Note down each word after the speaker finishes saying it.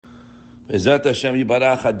Bezat Hashem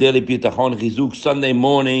Yibarach Adeli Bitachon Chizuk. Sunday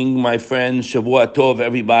morning, my friends, Shavua Tov,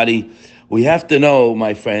 everybody. We have to know,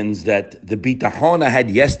 my friends, that the bitachon I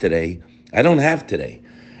had yesterday, I don't have today.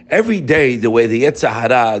 Every day, the way the Yetzer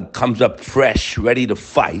Hara comes up fresh, ready to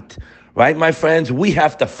fight, right, my friends, we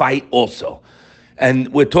have to fight also.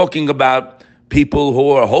 And we're talking about people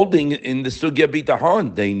who are holding in the Sugya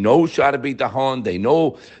Bitachon. They know Shara Bitachon, they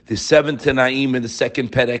know the seventh Tanaim in the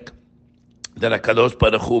second Perek, that HaKadosh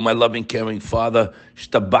Baruch Hu, my loving, caring Father,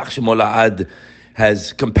 Shtabach Shemo La'ad,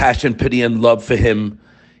 has compassion, pity, and love for him.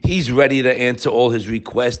 He's ready to answer all his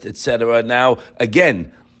requests, etc. Now,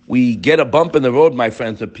 again, we get a bump in the road, my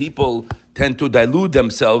friends, that people tend to delude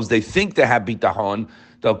themselves. They think they have bitachon.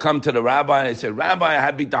 They'll come to the rabbi and they say, Rabbi, I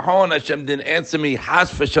have bitachon. Hashem didn't answer me.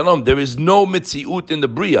 Has v'shalom. There is no mitziut in the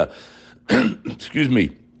Bria. Excuse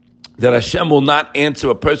me. That Hashem will not answer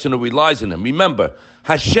a person who relies on him. Remember,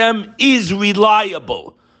 Hashem is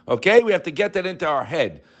reliable. Okay? We have to get that into our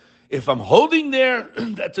head. If I'm holding there,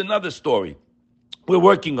 that's another story. We're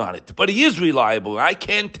working on it. But he is reliable. I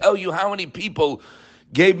can't tell you how many people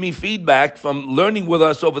gave me feedback from learning with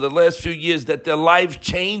us over the last few years that their lives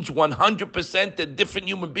changed 100%. They're different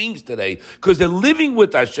human beings today because they're living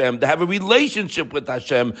with Hashem. They have a relationship with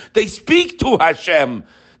Hashem. They speak to Hashem.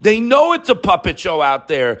 They know it's a puppet show out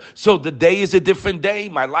there. So the day is a different day.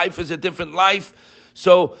 My life is a different life.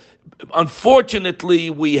 So unfortunately,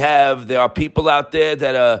 there are people out there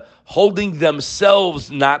that are holding themselves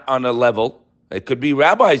not on a level. It could be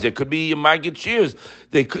rabbis. It could be Maggid Shears.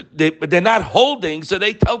 But they're not holding, so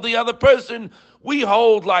they tell the other person, we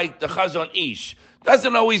hold like the Chazon Ish.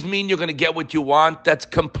 Doesn't always mean you're going to get what you want. That's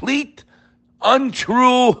complete,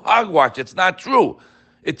 untrue hogwash. It's not true.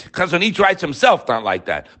 Chazon Ish writes himself not like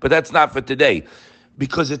that. But that's not for today.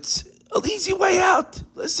 Because it's an easy way out.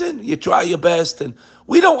 Listen, you try your best. And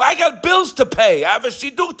I got bills to pay. I have a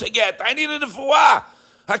shidduch to get. I need a nefuah.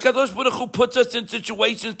 HaKadosh Baruch Hu puts us in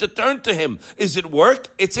situations to turn to Him. Is it work?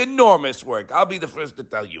 It's enormous work. I'll be the first to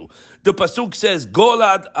tell you. The Pasuk says,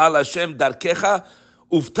 Golad al Hashem darkecha,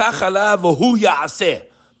 uftach alav v'hu ya'aseh.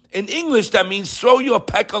 In English, that means throw your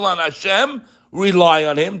pekel on Hashem, rely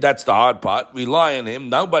on Him. That's the hard part. Rely on Him,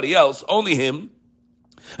 nobody else, only Him.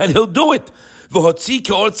 And He'll do it. V'hotzi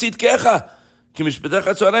ke'or tzidkecha.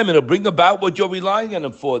 It'll bring about what you're relying on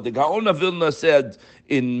Him for. The Gaon of Vilna said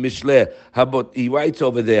in Mishleh, he writes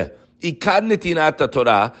over there, Ikar netinat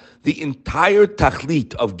Torah, the entire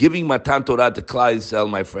tachlit of giving Matan Torah to Klal Yisrael,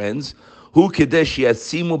 my friends, hu kedesh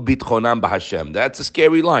yasimu bitchonam b'Hashem. That's a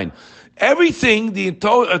scary line. Everything, the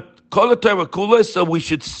entire Kol Torah Kula, so we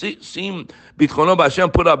should seem bitchonam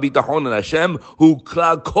b'Hashem, put our bitachon in Hashem, who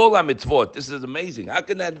klal kol ha-mitzvot. This is amazing. How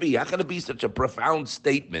can that be? How can it be such a profound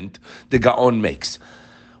statement the Gaon makes?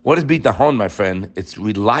 What is bitachon, my friend? It's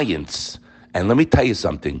reliance. And let me tell you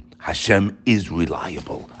something. Hashem is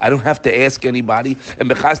reliable. I don't have to ask anybody. And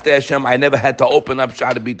b'chaste Hashem, I never had to open up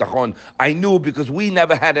Shara Bitachon. I knew because we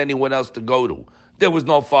never had anyone else to go to. There was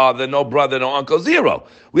no father, no brother, no uncle, zero.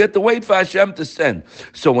 We had to wait for Hashem to send.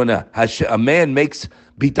 So when a man makes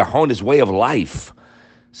Bitachon his way of life,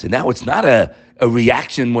 so now it's not a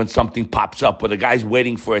reaction when something pops up or the guy's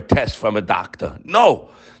waiting for a test from a doctor. No.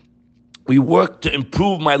 We work to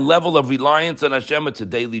improve my level of reliance on Hashem. It's a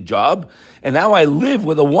daily job. And now I live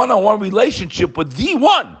with a one-on-one relationship with the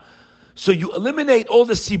one. So you eliminate all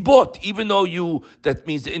the sibot, even though that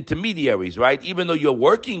means the intermediaries, right? Even though you're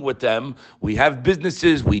working with them, we have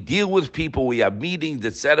businesses, we deal with people, we have meetings,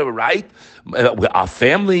 etc., right? Our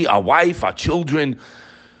family, our wife, our children.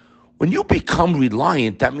 When you become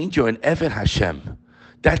reliant, that means you're an Eved Hashem.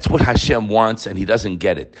 That's what Hashem wants, and He doesn't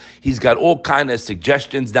get it. He's got all kind of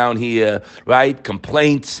suggestions down here, right?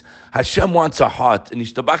 Complaints. Hashem wants a heart, and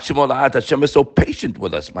Hashem is so patient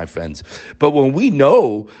with us, my friends. But when we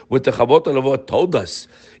know what the Chavot HaLevavot told us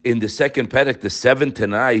in the second Perek, the seventh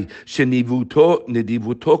Tanai,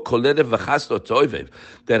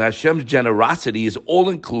 that Hashem's generosity is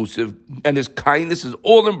all-inclusive, and His kindness is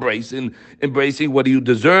all-embracing whether you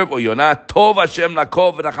deserve or you're not. Tov Hashem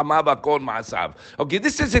lakov v'rachamav b'kol ma'asav. Okay,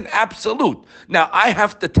 this is an absolute. Now, I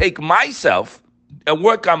have to take myself and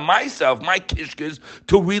work on myself, my kishkas,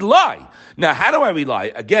 to rely. Now, how do I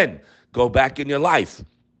rely? Again, go back in your life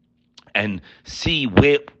and see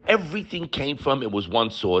where everything came from. It was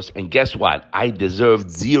one source. And guess what? I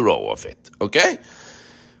deserved zero of it. Okay?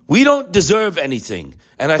 We don't deserve anything.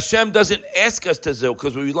 And Hashem doesn't ask us to deserve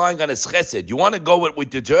because we're relying on His chesed. You want to go what we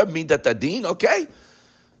deserve, midat adin? Okay?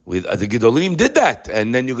 The Gedolim did that,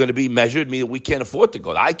 and then you're going to be measured. Meaning we can't afford to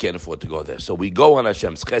go. I can't afford to go there. So we go on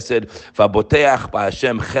Hashem's chesed. V'aboteach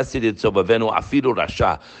b'Hashem chesed yitzobavenu afilu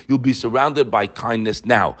rasha. You'll be surrounded by kindness.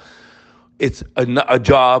 Now, It's a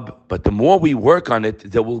job, but the more we work on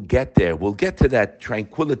it, that we'll get there. We'll get to that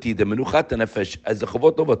tranquility, the menuchat nefesh, as the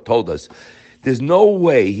Chavot Tova told us. There's no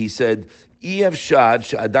way, he said, unless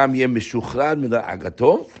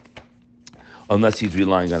he's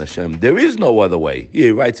relying on Hashem. There is no other way. He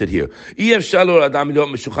writes it here.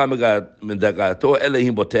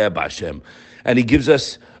 And he gives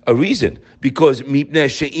us a reason. Because we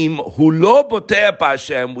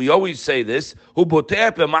always say this,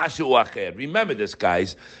 remember this,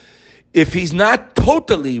 guys. If he's not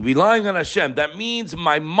totally relying on Hashem, that means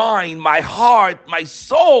my mind, my heart, my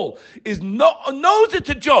soul knows it's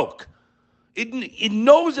a joke. It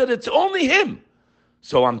knows that it's only him.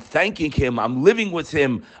 So I'm thanking him. I'm living with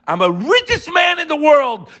him. I'm a richest man in the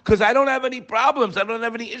world because I don't have any problems. I don't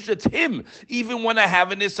have any issues. It's him. Even when I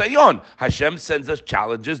have an nisayon, Hashem sends us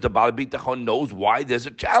challenges. The Baal Bitachon knows why there's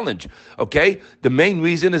a challenge. Okay? The main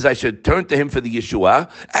reason is I should turn to him for the Yeshua,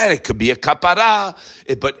 and it could be a kapara,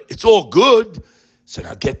 but it's all good. So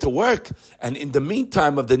now get to work. And in the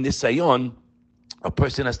meantime of the nisayon, a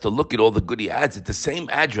person has to look at all the good he adds at the same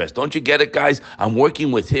address. Don't you get it, guys? I'm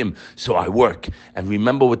working with him, so I work. And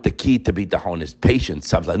remember what the key to bitachon is: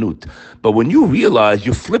 patience, savlanut. But when you realize,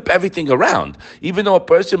 you flip everything around. Even though a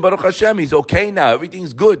person, Baruch Hashem, he's okay now,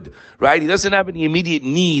 everything's good, right? He doesn't have any immediate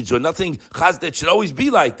needs or nothing. Chaz, that should always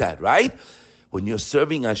be like that, right? When you're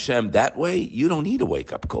serving Hashem that way, you don't need a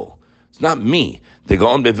wake-up call. It's not me. The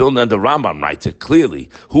Gaon Bevilna and the Rambam writes it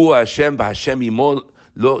clearly. Hu Hashem b'Hashem imol.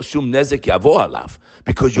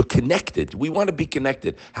 Because you're connected. We want to be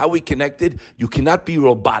connected. How are we connected? You cannot be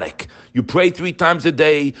robotic. You pray 3 times a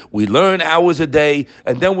day. We learn hours a day,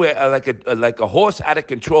 and then we're like a horse out of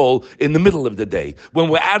control in the middle of the day when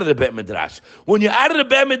we're out of the Beit Midrash. When you're out of the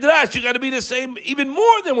Beit Midrash, you got to be the same, even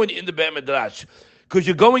more than when you're in the Beit Midrash, because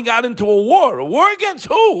you're going out into a war. A war against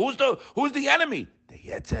who? Who's the enemy? The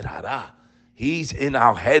Yetzer Hara. He's in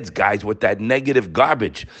our heads, guys, with that negative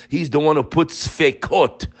garbage. He's the one who puts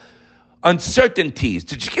fekot, uncertainties.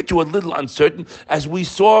 Did you get you a little uncertain? As we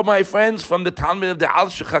saw, my friends, from the Talmud of the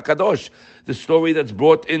Al-Shech HaKadosh, the story that's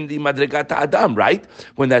brought in the Madrigat Adam, right?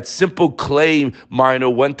 When that simple clay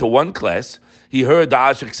miner went to one class, he heard the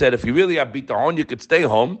Al-Shech said, if you really have bitachon, you could stay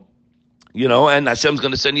home. And Hashem's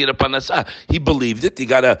going to send you the panasah. He believed it. He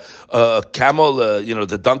got a camel,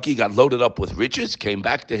 the donkey got loaded up with riches, came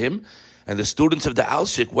back to him. And the students of the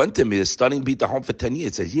Alshik went to me, they're studying bitachon for 10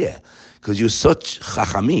 years. Said, yeah, because you're such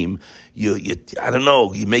chachamim, I don't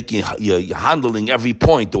know, you're handling every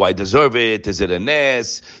point. Do I deserve it? Is it a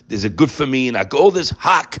nes? Is it good for me? And I go, all this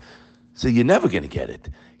hak. So you're never going to get it.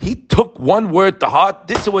 He took one word to heart.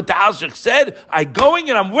 This is what the Alshik said. I'm going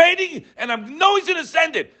and I'm waiting and I know he's going to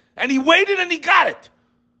send it. And he waited and he got it.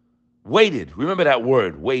 Waited. Remember that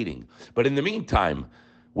word, waiting. But in the meantime,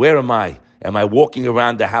 where am I? Am I walking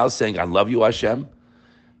around the house saying, I love you, Hashem?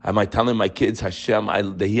 Am I telling my kids,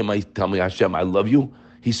 Hashem, they hear me tell me, Hashem, I love you?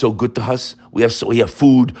 He's so good to us. We have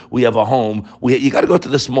food. We have a home. You got to go to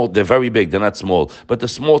the small. They're very big. They're not small. But the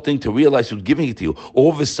small thing to realize who's giving it to you. All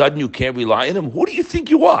of a sudden, you can't rely on him. Who do you think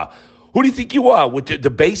you are? Who do you think you are? With the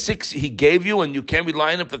basics he gave you and you can't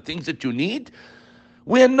rely on him for things that you need?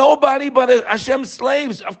 We're nobody but Hashem's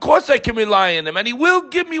slaves. Of course I can rely on him, and he will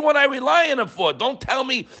give me what I rely on him for. Don't tell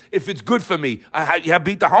me if it's good for me. You have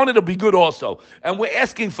bitachon, it'll be good also. And we're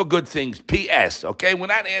asking for good things, P.S., okay? We're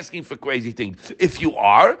not asking for crazy things. If you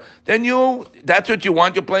are, then that's what you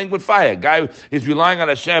want. You're playing with fire. Guy is relying on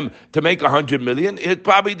Hashem to make 100 million. It'd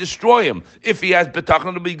probably destroy him. If he has bitachon,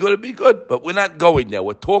 it'll be good. But we're not going there.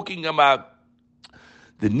 We're talking about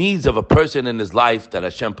the needs of a person in his life that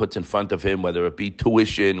Hashem puts in front of him, whether it be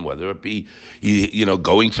tuition, whether it be,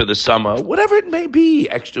 going for the summer, whatever it may be,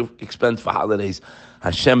 extra expense for holidays.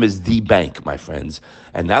 Hashem is the bank, my friends.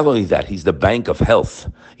 And not only that, he's the bank of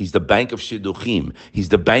health. He's the bank of shidduchim. He's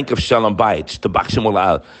the bank of shalom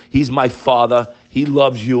bayit. He's my father. He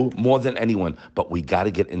loves you more than anyone. But we got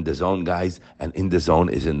to get in the zone, guys. And in the zone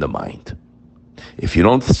is in the mind. If you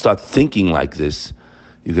don't start thinking like this,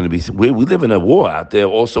 you're going to be. We live in a war out there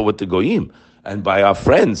also with the goyim and by our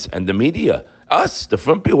friends and the media. Us, the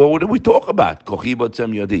front people, what do we talk about?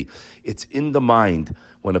 It's in the mind.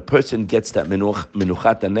 When a person gets that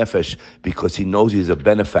menuchat nefesh because he knows he's a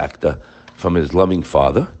benefactor from his loving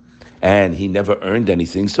father and he never earned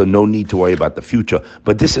anything, so no need to worry about the future.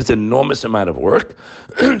 But this is an enormous amount of work.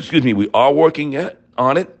 Excuse me, we are working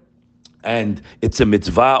on it, and it's a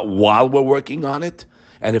mitzvah while we're working on it.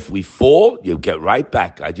 And if we fall, you get right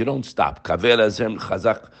back, guys. You don't stop. You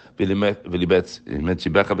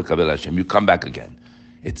come back again.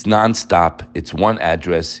 It's nonstop. It's one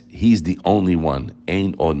address. He's the only one.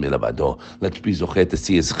 Ein od milabado. Let's be zochet to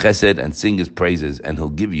see his chesed and sing his praises, and he'll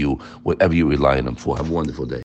give you whatever you rely on him for. Have a wonderful day.